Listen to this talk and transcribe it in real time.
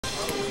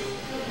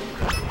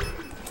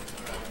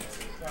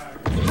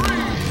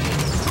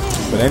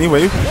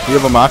anyway, we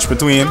have a match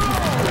between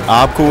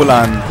Abcool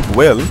and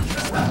Will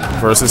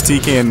versus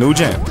TK and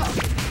NooGen.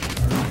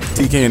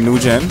 TK and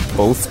NooGen,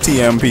 both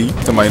TMP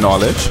to my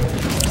knowledge.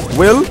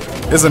 Will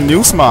is a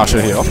new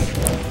smasher here.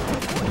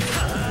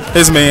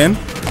 His main,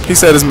 he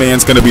said his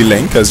main's gonna be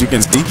Link, as you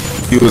can see.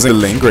 He's using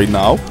Link right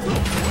now.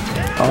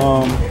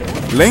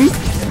 Link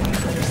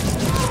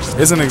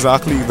isn't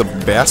exactly the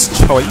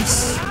best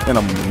choice in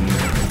a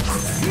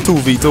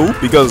 2v2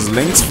 because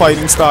Link's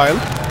fighting style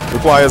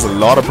requires a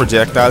lot of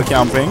projectile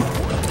camping,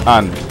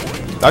 and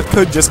that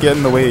could just get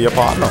in the way of your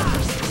partner.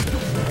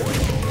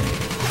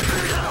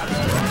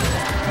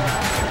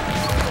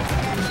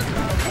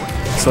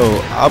 So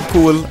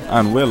Abcool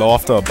and Will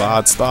off to a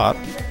bad start.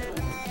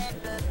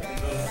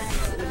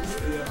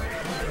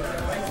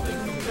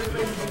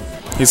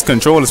 His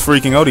control is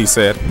freaking out, he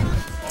said.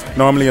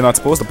 Normally you're not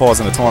supposed to pause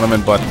in a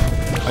tournament, but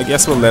I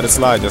guess we'll let it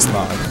slide just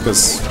now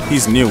because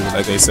he's new,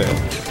 like I said.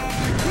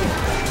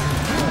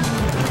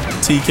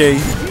 TK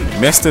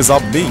messed his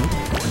up B,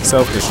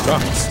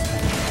 self-destructs.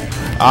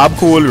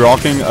 Abcool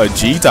rocking a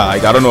G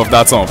tag. I don't know if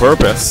that's on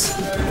purpose,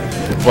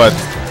 but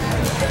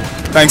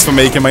thanks for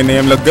making my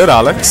name look good,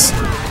 Alex.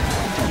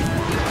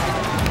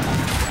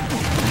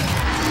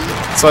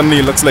 Suddenly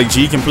it looks like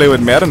G can play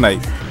with Meta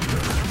Knight.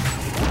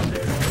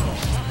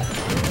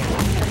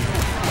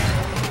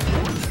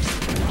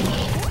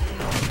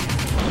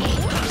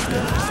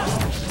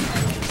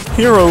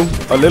 Hero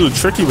a little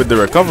tricky with the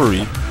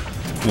recovery.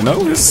 You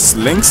know, his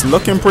Link's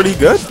looking pretty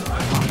good.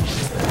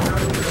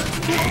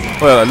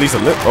 Well, at least a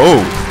little.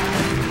 Oh,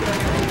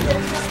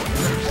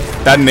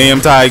 that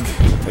name tag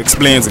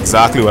explains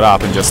exactly what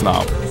happened just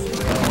now.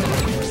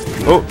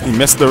 Oh, he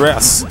missed the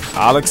rest.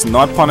 Alex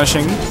not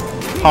punishing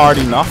hard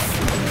enough.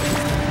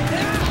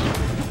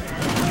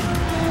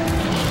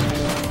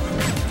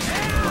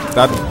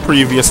 That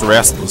previous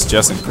rest was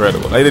just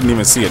incredible. I didn't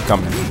even see it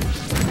coming.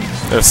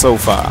 They're so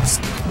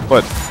fast.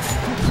 But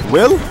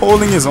Will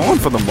holding his own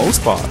for the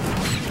most part.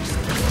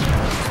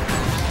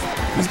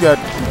 He's got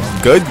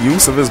good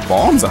use of his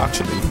bombs,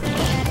 actually.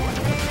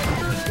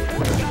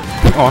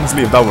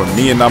 Honestly, if that were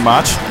me in that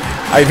match,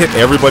 I'd hit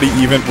everybody,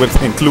 even with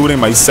including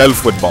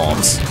myself, with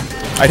bombs.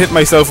 I'd hit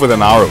myself with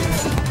an arrow.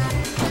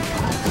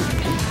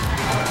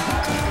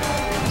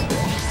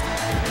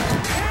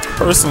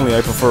 Personally,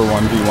 I prefer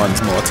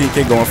 1v1s more.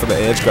 TK going for the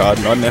edge guard,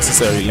 not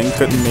necessary. Link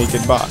couldn't make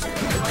it back.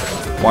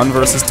 1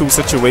 versus 2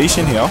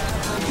 situation here.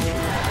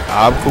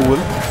 Abcool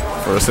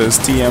versus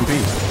TMP.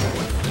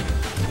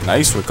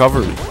 Nice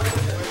recovery.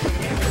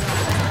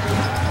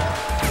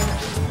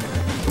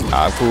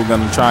 Abcool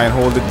gonna try and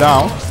hold it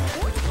down.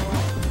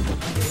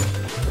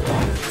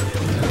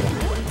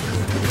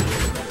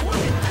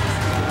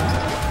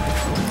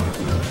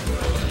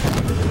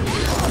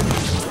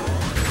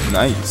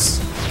 Nice.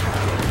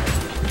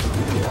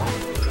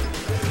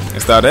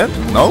 Is that it?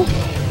 No?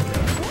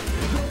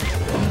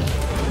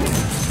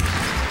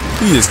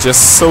 He is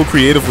just so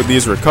creative with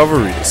these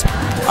recoveries.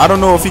 I don't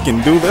know if he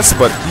can do this,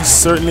 but he's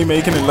certainly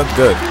making it look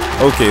good.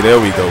 Okay, there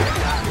we go.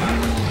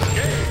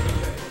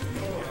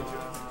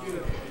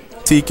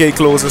 TK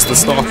closes the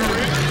stock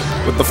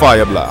with the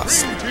fire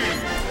blast.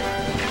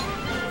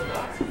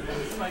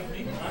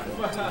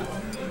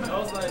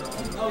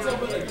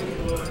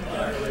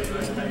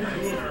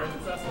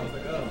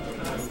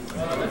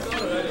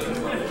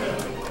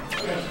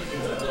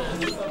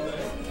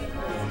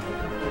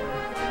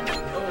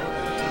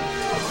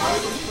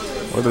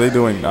 What are they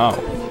doing now?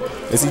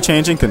 Is he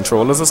changing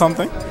controllers or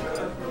something?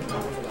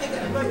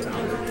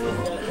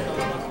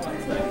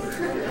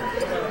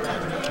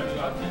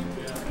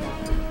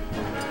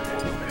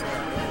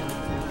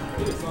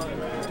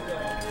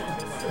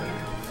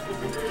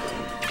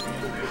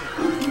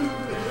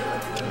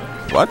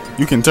 What?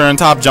 You can turn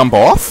top jump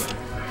off?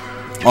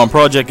 On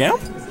Project M?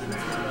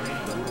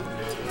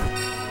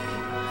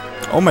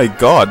 Oh my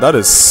god, that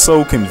is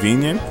so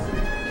convenient.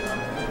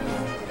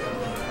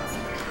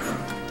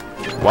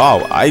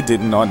 Wow, I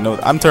did not know.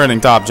 I'm turning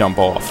top jump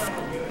off.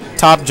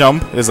 Top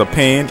jump is a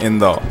pain in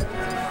the...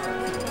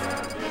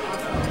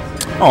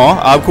 Oh,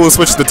 Abcool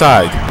switched the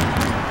tag.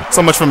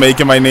 So much for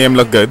making my name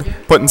look good.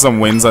 Putting some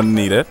wins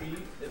underneath it.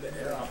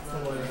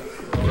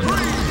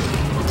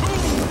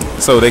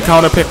 So they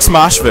counterpick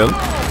Smashville.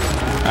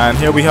 And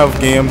here we have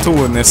game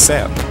 2 in this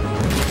set.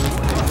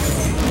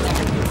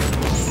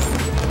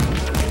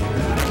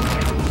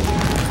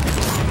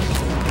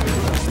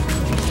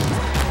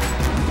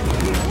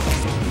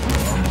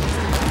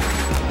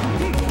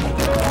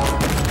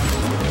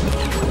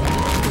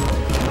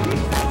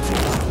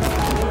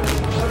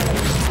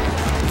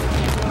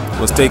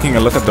 Was taking a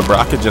look at the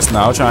bracket just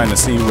now, trying to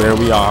see where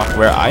we are,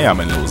 where I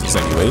am in losers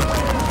anyway.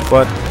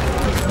 But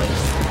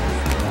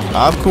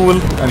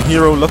Abcool and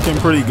Hero looking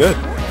pretty good.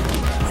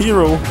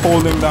 Hero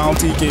holding down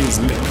TK's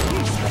Link,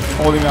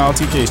 holding down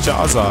TK's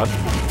Charizard.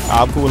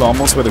 Abcool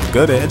almost with a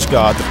good edge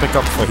guard to pick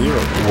up for Hero.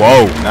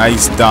 Whoa,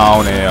 nice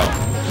down air.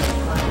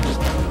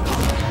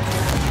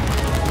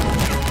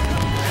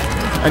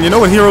 And you know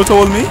what Hero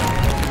told me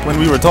when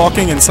we were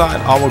talking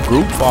inside our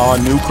group for our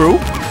new crew?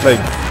 Like,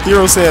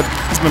 Hero said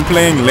he's been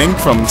playing Link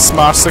from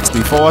Smash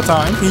 64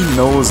 time. He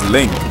knows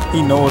Link.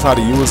 He knows how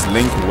to use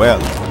Link well.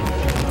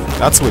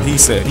 That's what he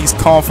said. He's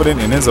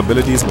confident in his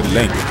abilities with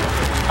Link.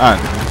 And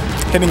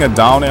hitting a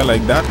down air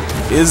like that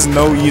is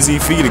no easy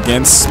feat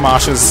against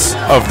Smashers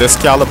of this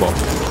caliber.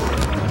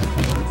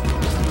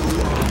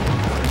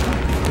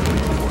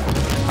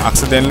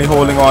 Accidentally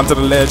holding on to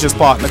the ledge, his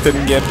partner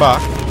couldn't get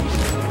back.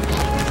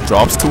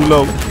 Drops too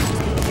low.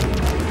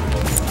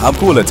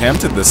 Abcool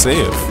attempted the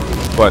save,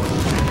 but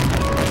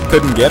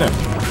couldn't get him.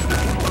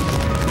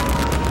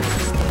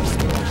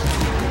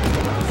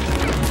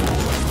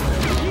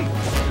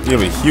 We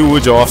have a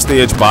huge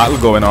offstage battle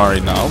going on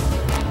right now.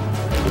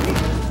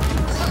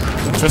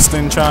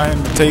 Tristan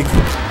trying to take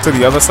to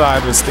the other side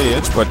of the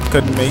stage, but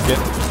couldn't make it.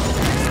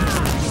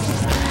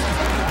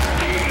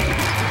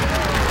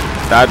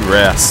 That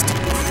rest.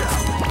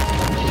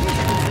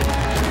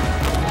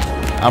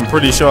 I'm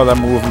pretty sure that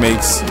move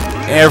makes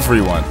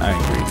everyone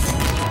angry.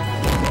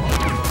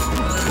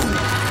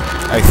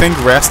 I think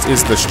rest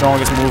is the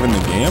strongest move in the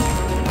game.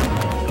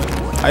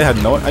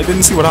 I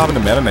didn't see what happened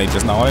to Meta Knight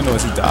just now. All I know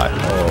is he died.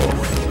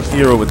 Oh,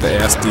 Hero with the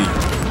SD.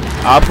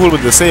 Abcool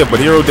with the save, but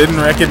Hero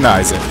didn't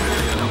recognize it.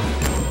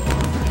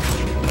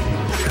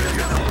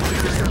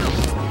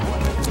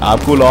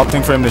 Abcool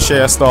opting for him to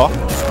share stock.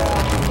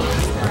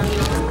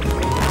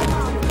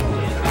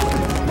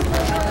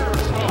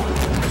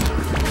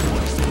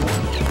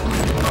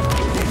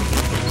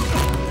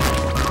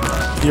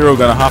 Hero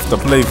gonna have to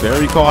play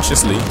very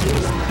cautiously.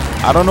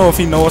 I don't know if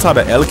he knows how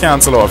to L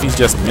cancel or if he's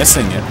just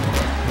missing it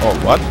or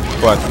what,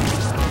 but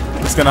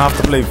he's gonna have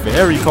to play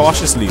very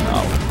cautiously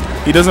now.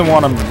 He doesn't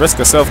want to risk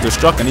a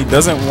self-destruct and he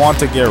doesn't want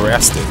to get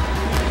arrested.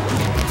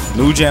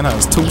 NooGen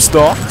has 2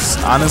 stocks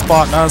and his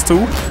partner has 2.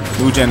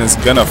 NooGen is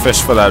gonna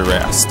fish for that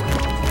rest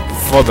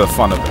for the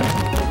fun of it.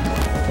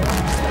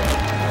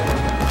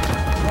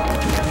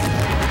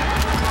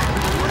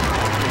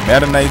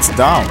 Meta Knight's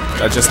down.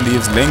 That just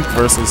leaves Link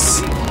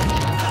versus...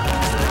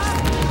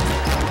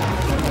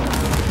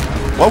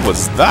 What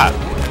was that?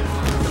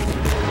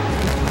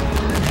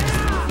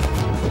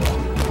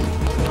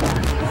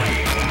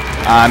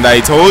 And I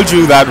told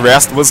you that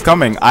rest was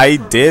coming. I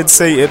did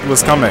say it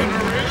was coming.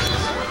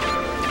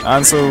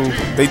 And so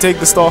they take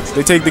the stock.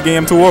 They take the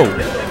game to 0.